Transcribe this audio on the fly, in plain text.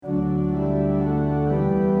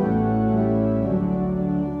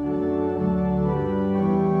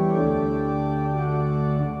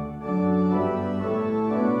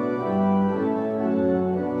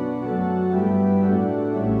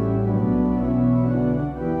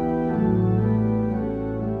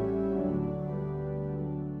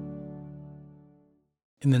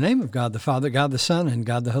In the name of God the Father, God the Son, and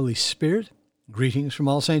God the Holy Spirit, greetings from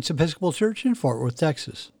All Saints Episcopal Church in Fort Worth,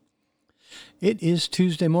 Texas. It is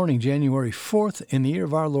Tuesday morning, January 4th, in the year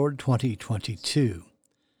of our Lord 2022.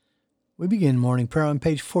 We begin morning prayer on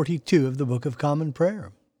page 42 of the Book of Common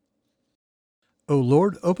Prayer. O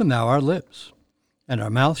Lord, open thou our lips, and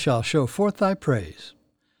our mouth shall show forth thy praise.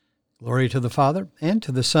 Glory to the Father, and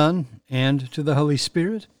to the Son, and to the Holy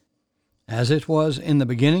Spirit, as it was in the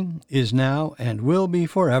beginning, is now, and will be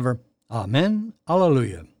forever. Amen.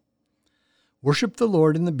 Alleluia. Worship the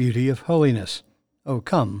Lord in the beauty of holiness. O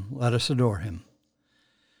come, let us adore him.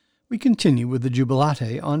 We continue with the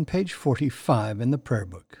Jubilate on page 45 in the prayer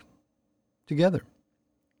book. Together.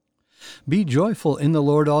 Be joyful in the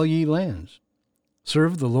Lord, all ye lands.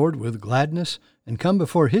 Serve the Lord with gladness, and come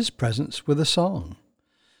before his presence with a song.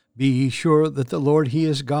 Be ye sure that the Lord he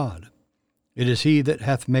is God. It is he that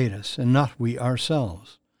hath made us, and not we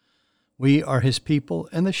ourselves. We are his people,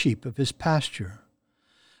 and the sheep of his pasture.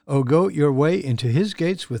 O go your way into his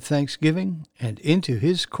gates with thanksgiving, and into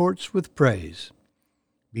his courts with praise.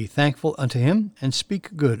 Be thankful unto him, and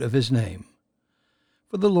speak good of his name.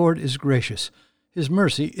 For the Lord is gracious, his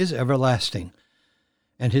mercy is everlasting,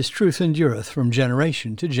 and his truth endureth from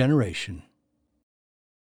generation to generation.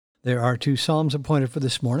 There are two psalms appointed for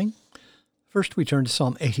this morning. First, we turn to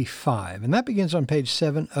Psalm 85, and that begins on page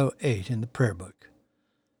 708 in the prayer book.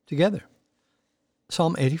 Together,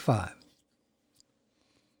 Psalm 85.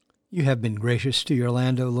 You have been gracious to your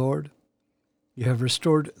land, O Lord. You have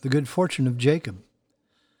restored the good fortune of Jacob.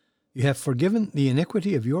 You have forgiven the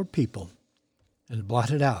iniquity of your people, and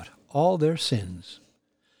blotted out all their sins.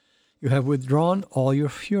 You have withdrawn all your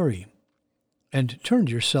fury, and turned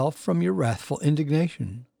yourself from your wrathful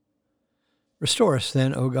indignation. Restore us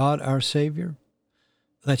then, O God, our Savior.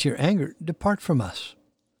 Let your anger depart from us.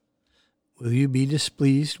 Will you be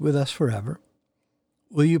displeased with us forever?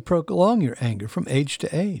 Will you prolong your anger from age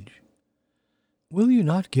to age? Will you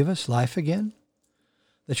not give us life again,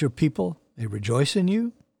 that your people may rejoice in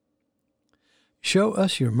you? Show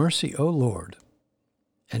us your mercy, O Lord,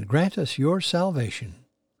 and grant us your salvation.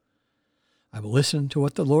 I will listen to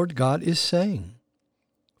what the Lord God is saying,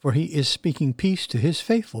 for he is speaking peace to his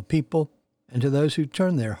faithful people, and to those who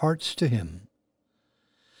turn their hearts to him.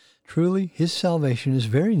 Truly his salvation is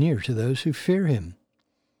very near to those who fear him,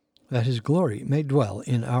 that his glory may dwell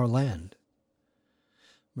in our land.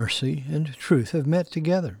 Mercy and truth have met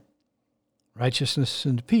together. Righteousness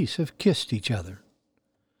and peace have kissed each other.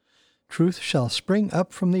 Truth shall spring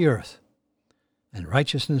up from the earth, and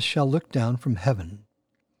righteousness shall look down from heaven.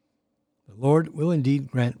 The Lord will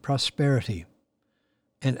indeed grant prosperity,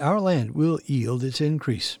 and our land will yield its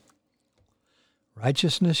increase.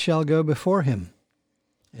 Righteousness shall go before him,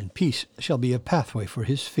 and peace shall be a pathway for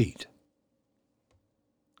his feet.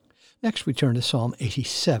 Next we turn to Psalm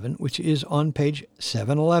 87, which is on page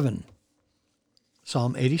 711.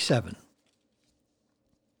 Psalm 87.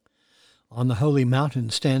 On the holy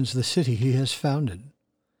mountain stands the city he has founded.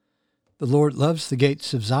 The Lord loves the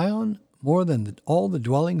gates of Zion more than all the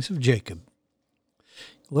dwellings of Jacob.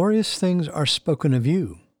 Glorious things are spoken of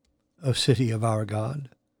you, O city of our God.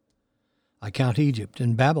 I count Egypt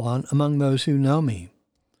and Babylon among those who know me.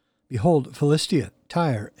 Behold, Philistia,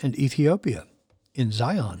 Tyre, and Ethiopia, in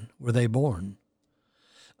Zion were they born.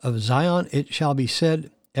 Of Zion it shall be said,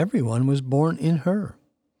 everyone was born in her,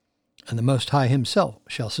 and the Most High himself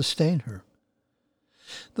shall sustain her.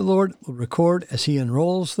 The Lord will record as he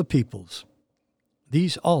enrolls the peoples.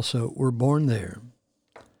 These also were born there.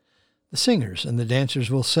 The singers and the dancers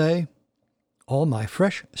will say, all my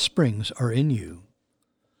fresh springs are in you.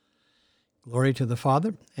 Glory to the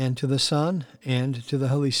Father, and to the Son, and to the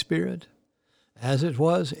Holy Spirit, as it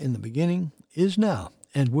was in the beginning, is now,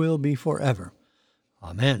 and will be forever.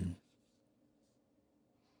 Amen.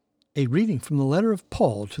 A reading from the letter of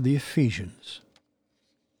Paul to the Ephesians.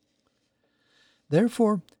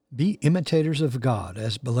 Therefore, be imitators of God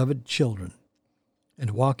as beloved children,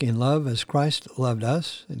 and walk in love as Christ loved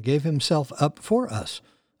us and gave himself up for us,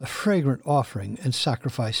 a fragrant offering and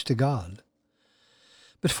sacrifice to God.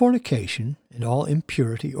 But fornication and all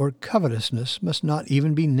impurity or covetousness must not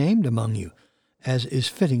even be named among you, as is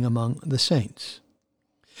fitting among the saints.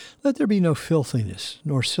 Let there be no filthiness,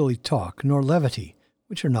 nor silly talk, nor levity,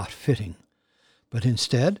 which are not fitting, but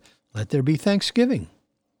instead let there be thanksgiving.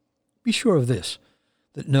 Be sure of this,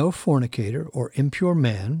 that no fornicator or impure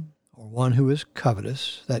man, or one who is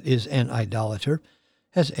covetous, that is, an idolater,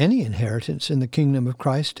 has any inheritance in the kingdom of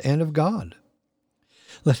Christ and of God.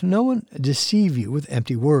 Let no one deceive you with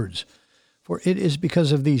empty words, for it is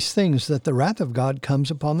because of these things that the wrath of God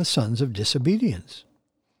comes upon the sons of disobedience.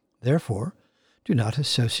 Therefore, do not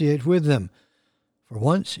associate with them, For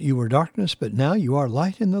once you were darkness, but now you are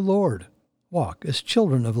light in the Lord. Walk as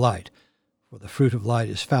children of light, for the fruit of light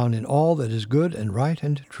is found in all that is good and right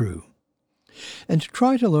and true. And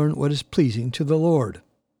try to learn what is pleasing to the Lord.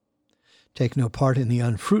 Take no part in the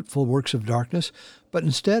unfruitful works of darkness, but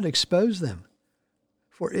instead expose them.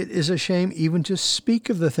 For it is a shame even to speak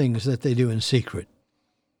of the things that they do in secret.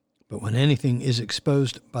 But when anything is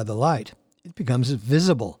exposed by the light, it becomes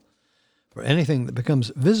visible. For anything that becomes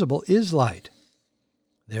visible is light.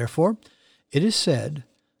 Therefore, it is said,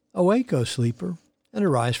 Awake, O sleeper, and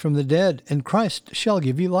arise from the dead, and Christ shall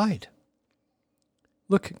give you light.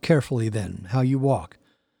 Look carefully, then, how you walk,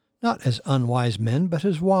 not as unwise men, but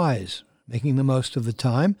as wise, making the most of the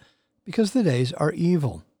time, because the days are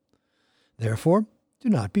evil. Therefore, do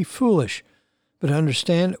not be foolish, but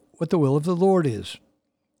understand what the will of the Lord is.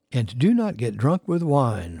 And do not get drunk with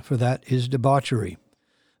wine, for that is debauchery,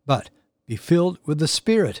 but be filled with the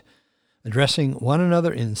Spirit, addressing one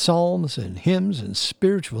another in psalms and hymns and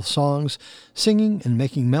spiritual songs, singing and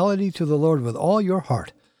making melody to the Lord with all your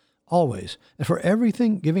heart, always, and for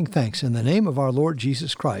everything giving thanks in the name of our Lord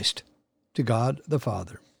Jesus Christ, to God the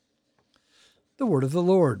Father. The word of the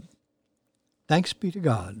Lord. Thanks be to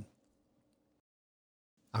God.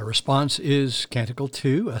 Our response is Canticle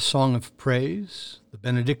 2, a song of praise, the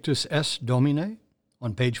Benedictus es Domine,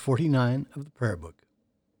 on page 49 of the prayer book.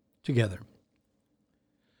 Together.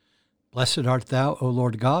 Blessed art thou, O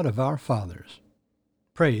Lord God of our fathers,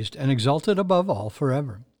 praised and exalted above all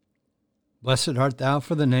forever. Blessed art thou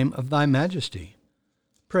for the name of thy majesty,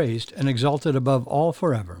 praised and exalted above all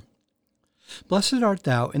forever. Blessed art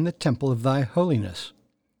thou in the temple of thy holiness,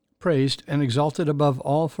 praised and exalted above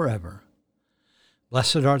all forever.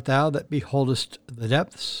 Blessed art thou that beholdest the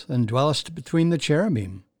depths and dwellest between the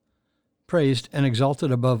cherubim, praised and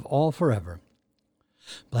exalted above all forever.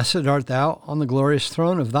 Blessed art thou on the glorious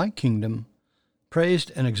throne of thy kingdom,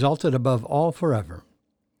 praised and exalted above all forever.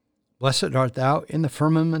 Blessed art thou in the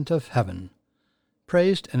firmament of heaven,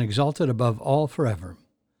 praised and exalted above all forever.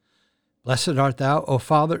 Blessed art thou, O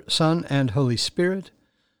Father, Son, and Holy Spirit,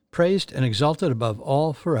 praised and exalted above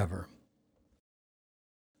all forever.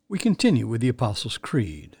 We continue with the Apostles'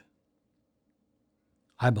 Creed.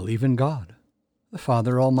 I believe in God, the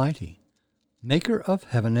Father Almighty, maker of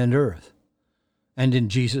heaven and earth, and in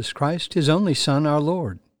Jesus Christ, his only Son, our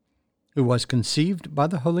Lord, who was conceived by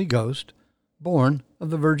the Holy Ghost, born of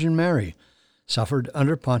the Virgin Mary, suffered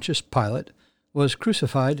under Pontius Pilate, was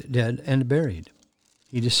crucified, dead, and buried.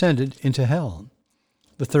 He descended into hell.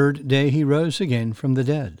 The third day he rose again from the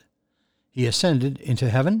dead. He ascended into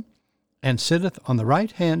heaven, and sitteth on the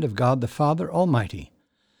right hand of God the Father Almighty.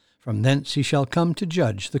 From thence he shall come to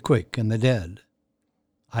judge the quick and the dead.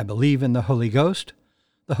 I believe in the Holy Ghost,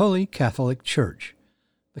 the Holy Catholic Church,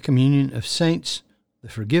 the communion of saints, the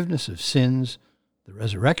forgiveness of sins, the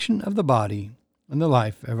resurrection of the body, and the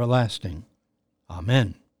life everlasting.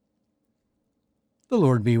 Amen. The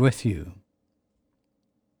Lord be with you.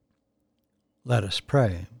 Let us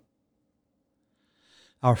pray.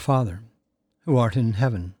 Our Father, who art in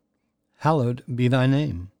heaven, hallowed be thy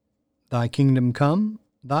name. Thy kingdom come,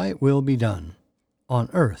 thy will be done, on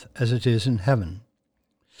earth as it is in heaven.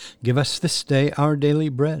 Give us this day our daily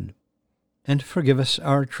bread, and forgive us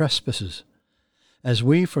our trespasses, as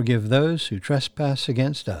we forgive those who trespass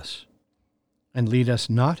against us. And lead us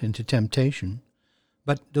not into temptation,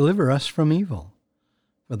 but deliver us from evil.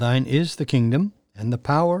 For thine is the kingdom, and the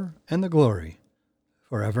power, and the glory,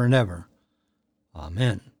 forever and ever.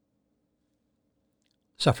 Amen.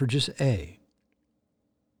 Suffrages A.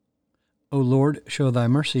 O Lord, show thy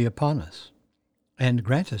mercy upon us, and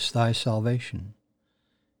grant us thy salvation.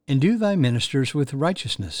 Endue thy ministers with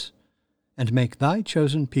righteousness, and make thy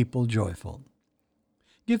chosen people joyful.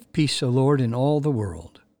 Give peace, O Lord, in all the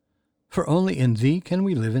world, for only in thee can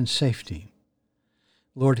we live in safety.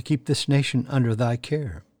 Lord, keep this nation under thy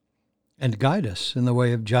care, and guide us in the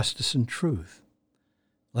way of justice and truth.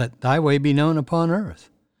 Let thy way be known upon earth,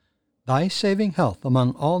 thy saving health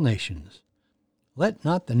among all nations. Let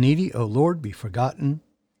not the needy, O Lord, be forgotten,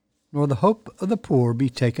 nor the hope of the poor be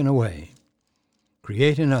taken away.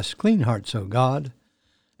 Create in us clean hearts, O God,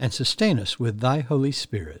 and sustain us with thy Holy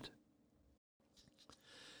Spirit.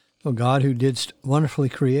 O God, who didst wonderfully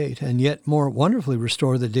create, and yet more wonderfully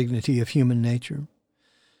restore the dignity of human nature,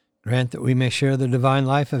 grant that we may share the divine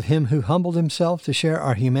life of him who humbled himself to share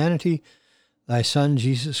our humanity, thy Son,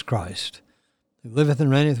 Jesus Christ, who liveth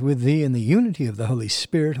and reigneth with thee in the unity of the Holy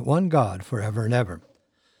Spirit, one God, forever and ever.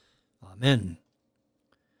 Amen.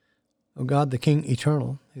 O God, the King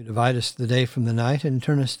eternal, who dividest the day from the night and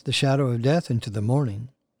turnest the shadow of death into the morning,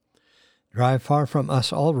 drive far from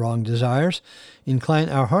us all wrong desires, incline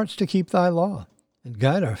our hearts to keep thy law, and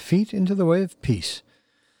guide our feet into the way of peace,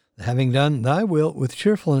 that having done thy will with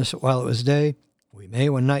cheerfulness while it was day, we may,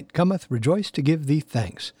 when night cometh, rejoice to give thee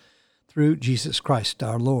thanks, through Jesus Christ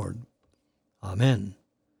our Lord. Amen.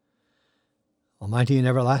 Almighty and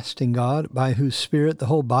everlasting God, by whose Spirit the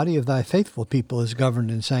whole body of thy faithful people is governed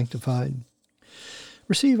and sanctified,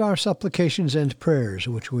 receive our supplications and prayers,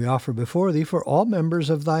 which we offer before thee for all members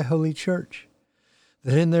of thy holy church,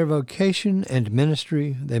 that in their vocation and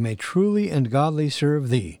ministry they may truly and godly serve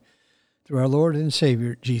thee, through our Lord and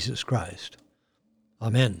Savior, Jesus Christ.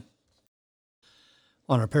 Amen.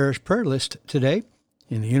 On our parish prayer list today,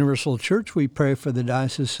 in the Universal Church, we pray for the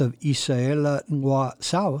Diocese of Isiela-Ngwa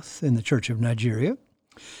South in the Church of Nigeria,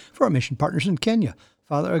 for our mission partners in Kenya,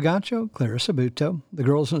 Father Agacho, Clarissa Buto, the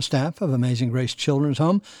girls and staff of Amazing Grace Children's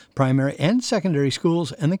Home, primary and secondary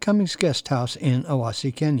schools, and the Cummings Guest House in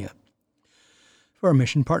Awasi, Kenya. For our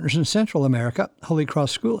mission partners in Central America, Holy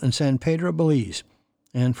Cross School in San Pedro, Belize,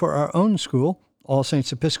 and for our own school, All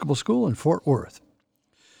Saints Episcopal School in Fort Worth.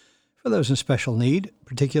 For those in special need,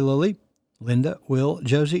 particularly Linda, Will,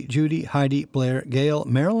 Josie, Judy, Heidi, Blair, Gail,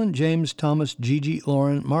 Marilyn, James, Thomas, Gigi,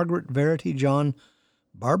 Lauren, Margaret, Verity, John,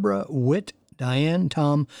 Barbara, Witt, Diane,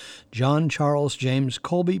 Tom, John, Charles, James,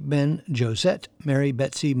 Colby, Ben, Josette, Mary,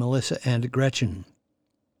 Betsy, Melissa, and Gretchen.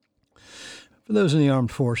 For those in the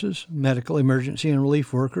armed forces, medical, emergency, and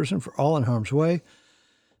relief workers, and for all in harm's way,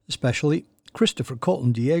 especially Christopher,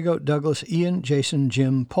 Colton, Diego, Douglas, Ian, Jason,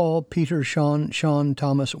 Jim, Paul, Peter, Sean,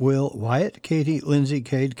 Thomas, Will, Wyatt, Katie, Lindsay,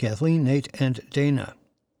 Cade, Kathleen, Nate, and Dana.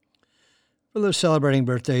 For those celebrating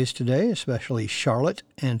birthdays today, especially Charlotte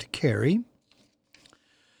and Carrie.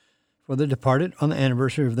 For the departed on the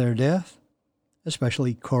anniversary of their death,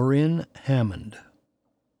 especially Corinne Hammond.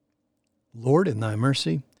 Lord, in thy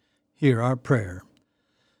mercy, hear our prayer.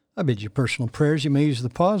 I bid you personal prayers. You may use the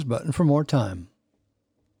pause button for more time.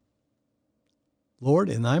 Lord,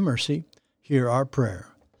 in thy mercy, hear our prayer.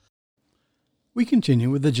 We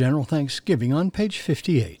continue with the general thanksgiving on page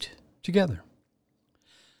 58, together.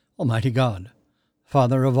 Almighty God,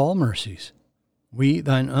 Father of all mercies, we,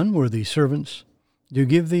 thine unworthy servants, do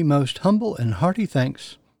give thee most humble and hearty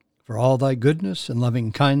thanks for all thy goodness and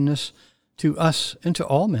loving kindness to us and to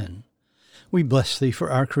all men. We bless thee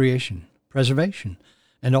for our creation, preservation,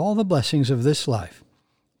 and all the blessings of this life,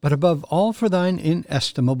 but above all for thine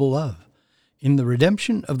inestimable love, in the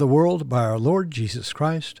redemption of the world by our Lord Jesus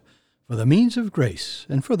Christ, for the means of grace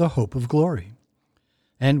and for the hope of glory.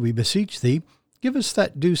 And we beseech thee, give us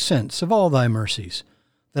that due sense of all thy mercies,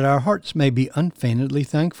 that our hearts may be unfeignedly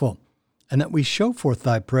thankful, and that we show forth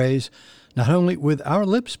thy praise, not only with our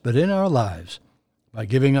lips but in our lives, by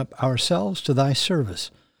giving up ourselves to thy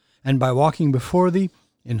service, and by walking before thee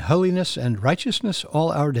in holiness and righteousness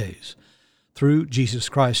all our days, through Jesus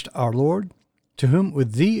Christ our Lord, to whom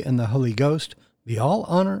with thee and the Holy Ghost be all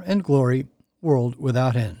honor and glory, world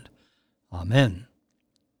without end. Amen.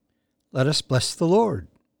 Let us bless the Lord.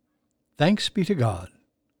 Thanks be to God.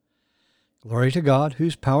 Glory to God,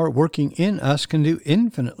 whose power working in us can do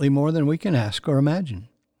infinitely more than we can ask or imagine.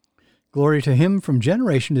 Glory to him from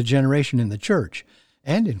generation to generation in the church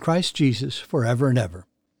and in Christ Jesus forever and ever.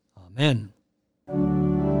 Amen.